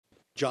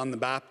John the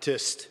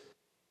Baptist,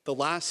 the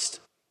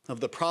last of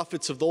the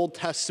prophets of the Old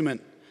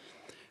Testament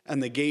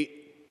and the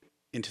gate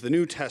into the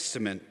New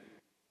Testament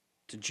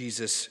to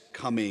Jesus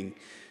coming.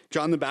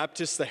 John the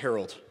Baptist, the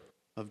herald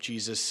of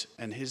Jesus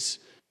and his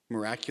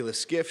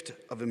miraculous gift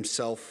of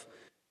himself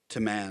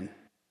to man.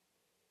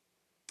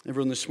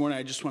 Everyone, this morning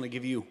I just want to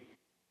give you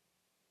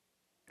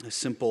a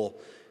simple,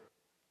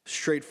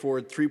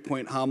 straightforward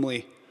 3-point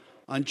homily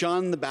on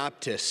John the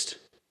Baptist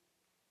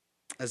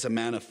as a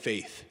man of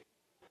faith.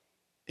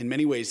 In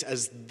many ways,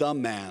 as the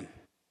man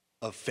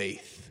of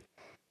faith.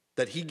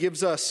 That he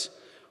gives us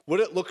what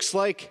it looks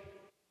like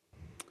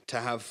to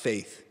have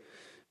faith.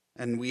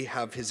 And we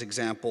have his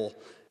example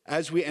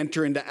as we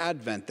enter into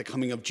Advent, the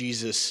coming of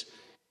Jesus.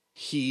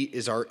 He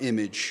is our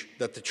image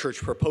that the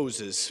church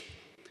proposes.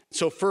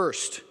 So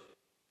first,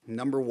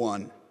 number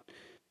one,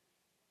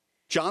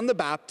 John the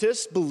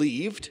Baptist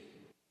believed,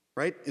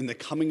 right, in the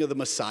coming of the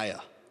Messiah.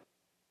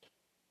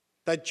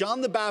 That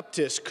John the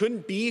Baptist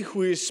couldn't be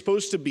who he was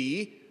supposed to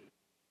be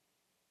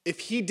if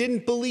he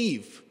didn't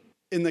believe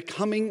in the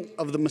coming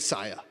of the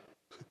Messiah.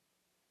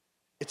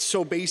 It's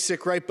so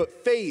basic, right?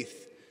 But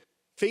faith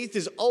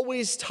is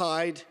always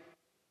tied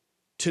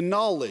to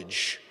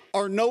knowledge,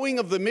 our knowing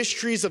of the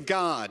mysteries of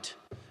God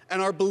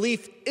and our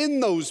belief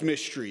in those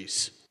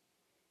mysteries.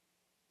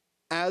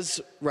 As,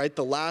 right,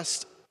 the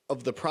last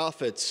of the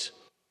prophets,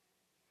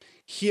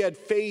 he had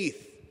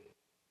faith.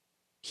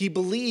 He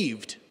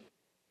believed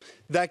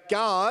that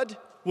God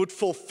would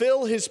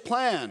fulfill his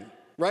plan,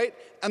 right?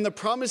 And the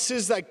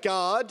promises that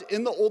God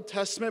in the Old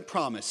Testament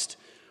promised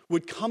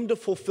would come to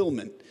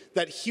fulfillment,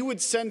 that he would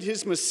send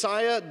his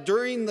Messiah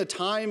during the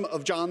time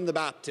of John the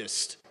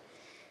Baptist.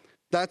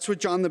 That's what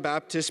John the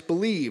Baptist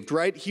believed,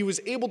 right? He was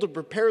able to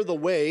prepare the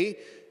way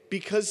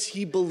because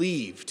he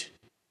believed.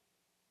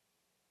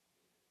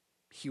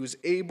 He was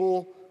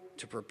able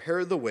to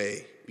prepare the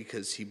way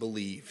because he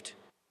believed.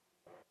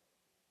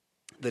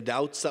 The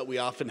doubts that we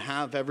often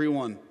have,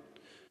 everyone,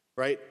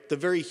 right? The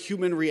very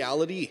human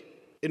reality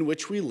in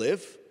which we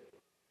live,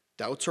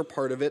 doubts are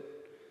part of it.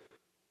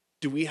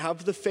 Do we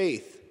have the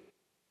faith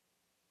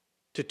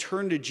to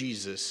turn to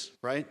Jesus,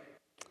 right?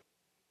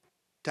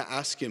 To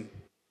ask him,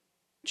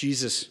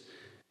 Jesus,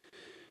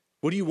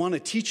 what do you want to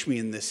teach me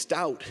in this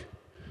doubt?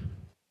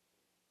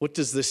 What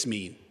does this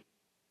mean?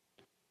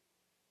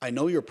 I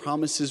know your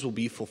promises will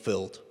be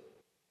fulfilled.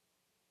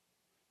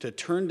 To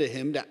turn to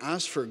him, to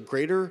ask for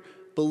greater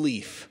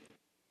belief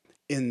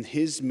in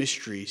his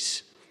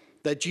mysteries,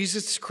 that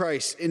Jesus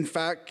Christ, in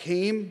fact,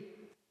 came,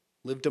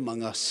 lived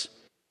among us,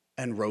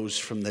 and rose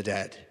from the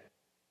dead.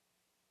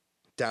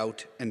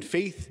 Doubt and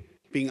faith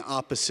being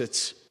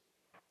opposites,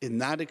 in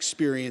that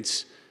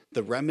experience,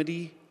 the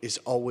remedy is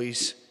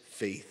always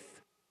faith.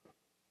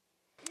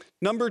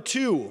 Number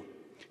two,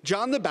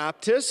 John the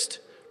Baptist,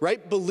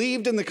 right,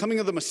 believed in the coming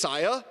of the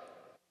Messiah,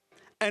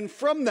 and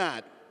from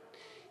that,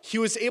 he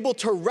was able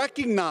to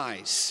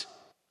recognize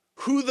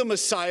who the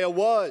Messiah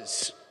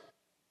was.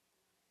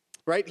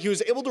 Right? He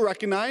was able to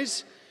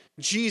recognize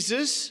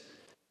Jesus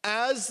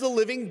as the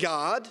living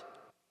God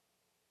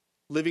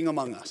living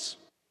among us.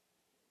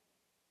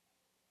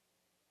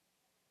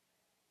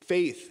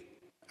 Faith,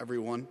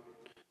 everyone,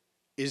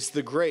 is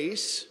the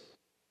grace,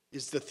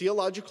 is the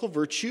theological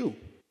virtue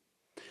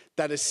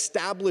that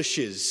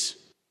establishes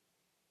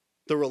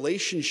the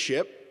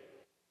relationship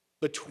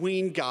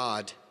between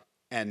God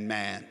and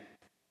man.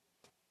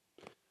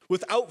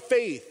 Without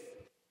faith,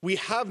 we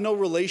have no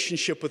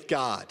relationship with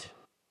God.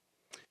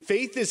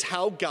 Faith is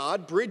how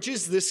God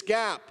bridges this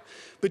gap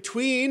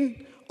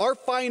between our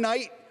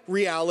finite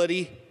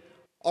reality,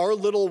 our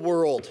little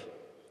world,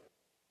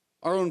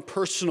 our own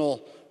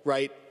personal,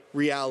 right,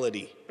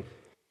 reality,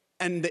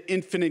 and the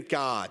infinite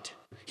God.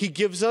 He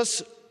gives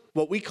us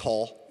what we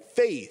call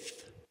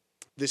faith,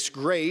 this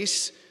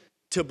grace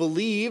to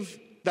believe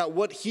that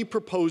what he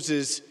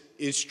proposes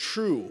is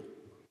true.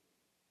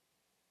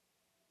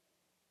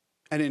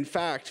 And in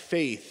fact,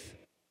 faith,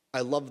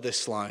 I love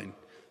this line,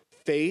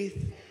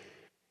 faith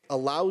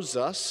allows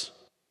us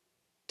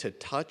to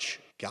touch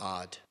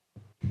God.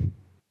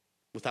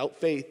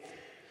 Without faith,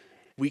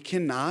 we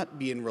cannot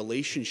be in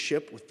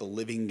relationship with the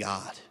living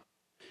God.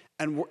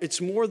 And it's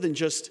more than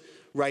just,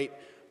 right,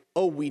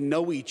 oh, we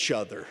know each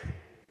other.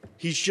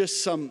 He's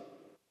just some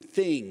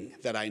thing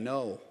that I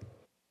know.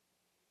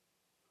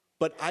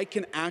 But I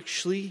can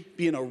actually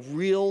be in a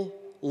real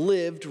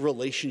lived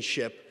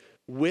relationship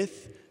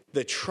with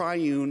the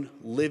triune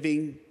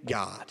living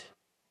God.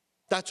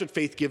 That's what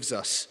faith gives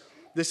us.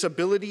 This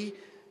ability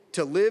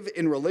to live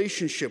in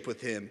relationship with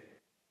him,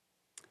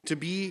 to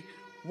be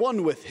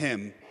one with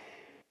him,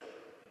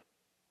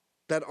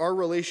 that our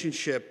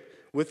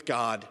relationship with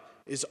God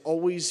is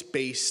always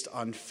based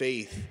on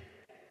faith.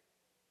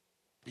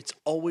 It's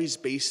always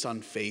based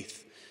on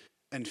faith,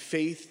 and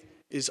faith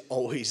is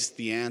always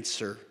the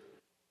answer.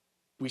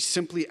 We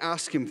simply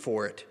ask him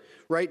for it,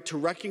 right? To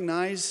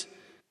recognize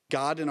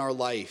God in our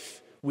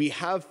life. We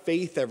have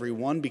faith,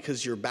 everyone,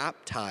 because you're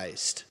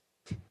baptized.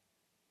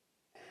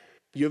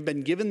 You have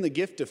been given the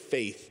gift of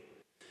faith.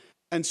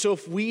 And so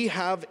if we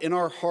have in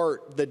our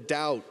heart the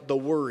doubt, the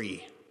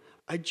worry,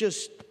 I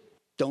just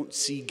don't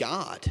see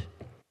God.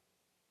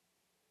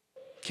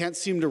 Can't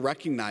seem to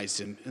recognize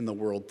him in the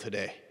world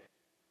today.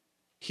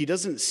 He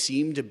doesn't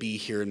seem to be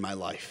here in my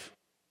life.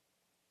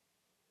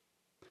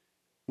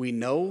 We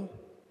know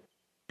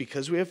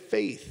because we have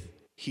faith,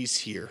 he's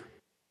here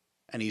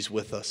and he's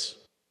with us.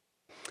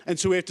 And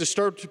so we have to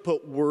start to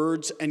put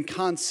words and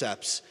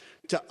concepts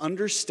to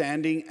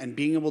understanding and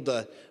being able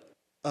to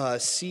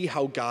see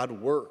how God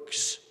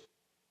works.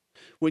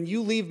 When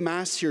you leave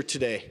Mass here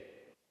today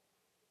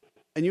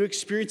and you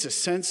experience a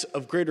sense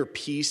of greater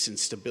peace and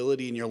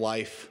stability in your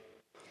life,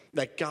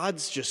 that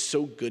God's just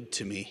so good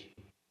to me.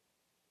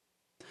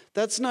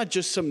 That's not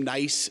just some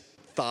nice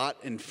thought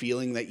and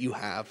feeling that you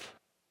have.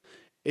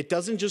 It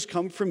doesn't just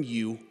come from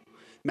you.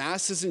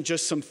 Mass isn't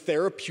just some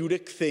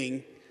therapeutic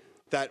thing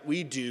that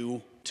we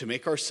do to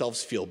make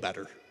ourselves feel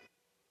better.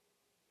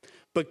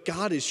 But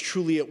God is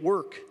truly at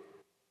work.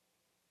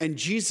 And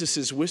Jesus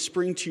is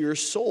whispering to your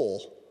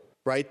soul,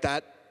 right?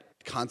 That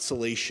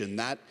consolation,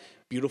 that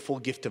beautiful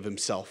gift of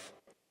himself.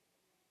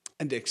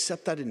 And to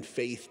accept that in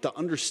faith, to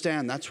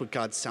understand that's what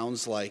God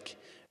sounds like.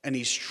 And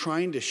he's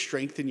trying to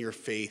strengthen your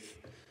faith.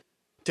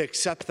 To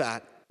accept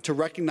that, to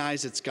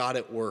recognize it's God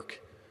at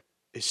work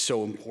is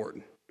so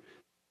important.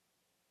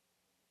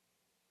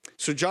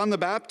 So John the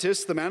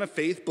Baptist, the man of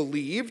faith,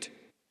 believed,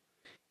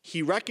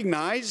 he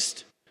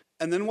recognized,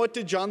 and then what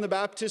did John the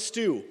Baptist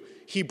do?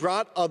 He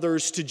brought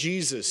others to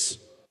Jesus.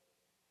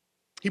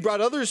 He brought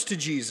others to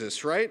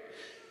Jesus, right?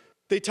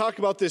 They talk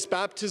about this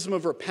baptism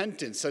of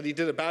repentance, that he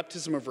did a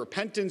baptism of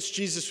repentance.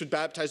 Jesus would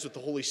baptize with the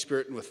Holy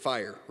Spirit and with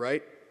fire,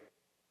 right?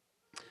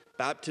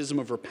 Baptism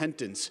of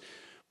repentance.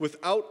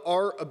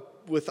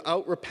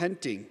 Without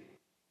repenting,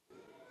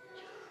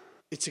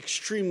 it's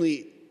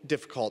extremely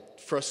difficult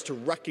for us to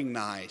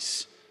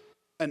recognize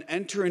and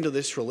enter into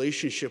this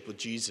relationship with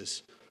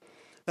Jesus.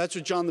 That's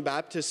what John the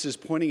Baptist is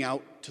pointing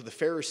out to the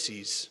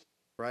Pharisees,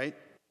 right?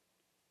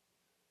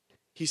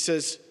 He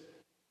says,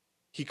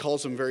 he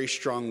calls them very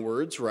strong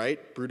words,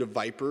 right? Brood of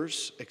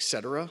vipers,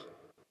 etc.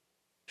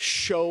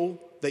 Show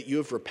that you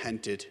have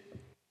repented.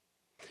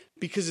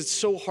 Because it's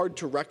so hard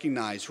to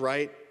recognize,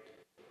 right?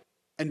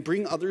 And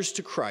bring others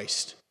to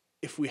Christ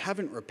if we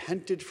haven't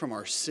repented from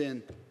our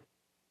sin.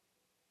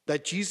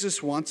 That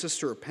Jesus wants us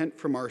to repent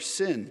from our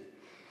sin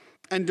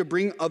and to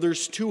bring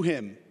others to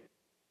him.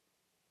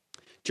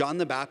 John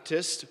the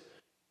Baptist,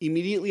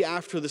 immediately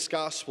after this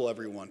gospel,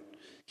 everyone,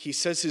 he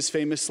says his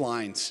famous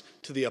lines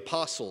to the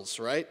apostles,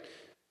 right?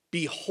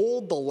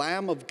 Behold the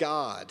Lamb of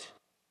God.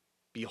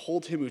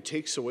 Behold him who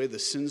takes away the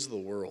sins of the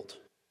world.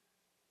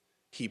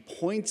 He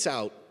points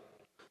out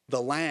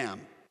the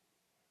Lamb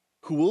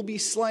who will be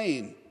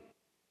slain,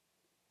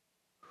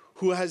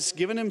 who has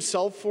given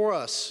himself for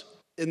us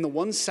in the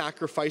one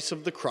sacrifice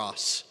of the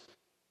cross,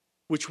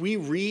 which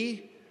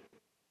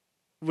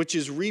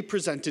is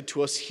represented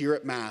to us here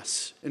at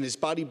Mass in his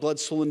body, blood,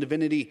 soul, and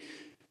divinity,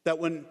 that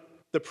when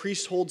the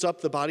priest holds up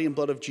the body and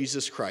blood of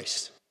Jesus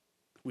Christ,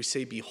 we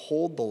say,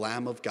 behold the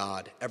Lamb of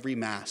God, every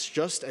Mass,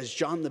 just as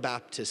John the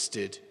Baptist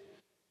did.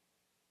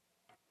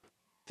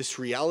 This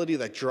reality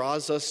that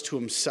draws us to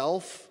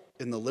himself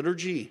in the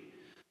liturgy,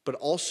 but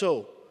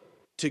also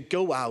to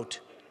go out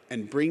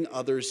and bring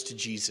others to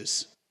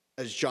Jesus,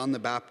 as John the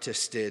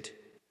Baptist did.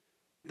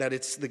 That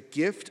it's the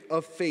gift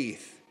of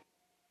faith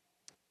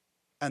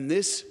and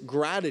this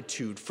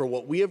gratitude for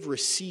what we have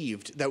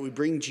received that we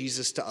bring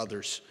Jesus to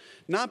others.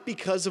 Not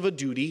because of a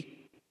duty,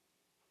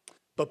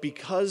 but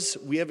because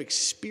we have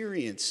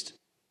experienced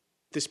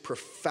this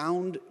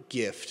profound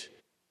gift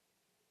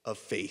of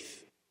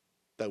faith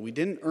that we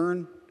didn't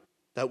earn,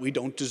 that we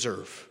don't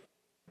deserve.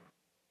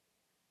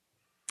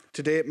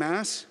 Today at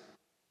Mass,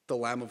 the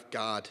Lamb of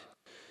God,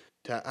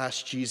 to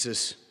ask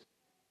Jesus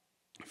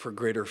for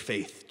greater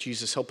faith.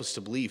 Jesus, help us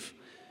to believe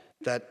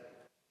that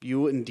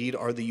you indeed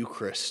are the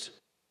Eucharist.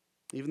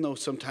 Even though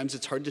sometimes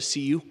it's hard to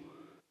see you,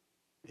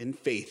 in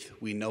faith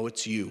we know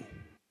it's you.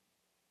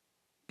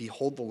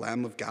 Behold the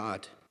Lamb of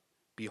God.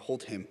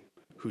 Behold him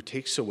who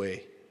takes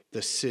away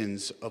the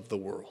sins of the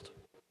world.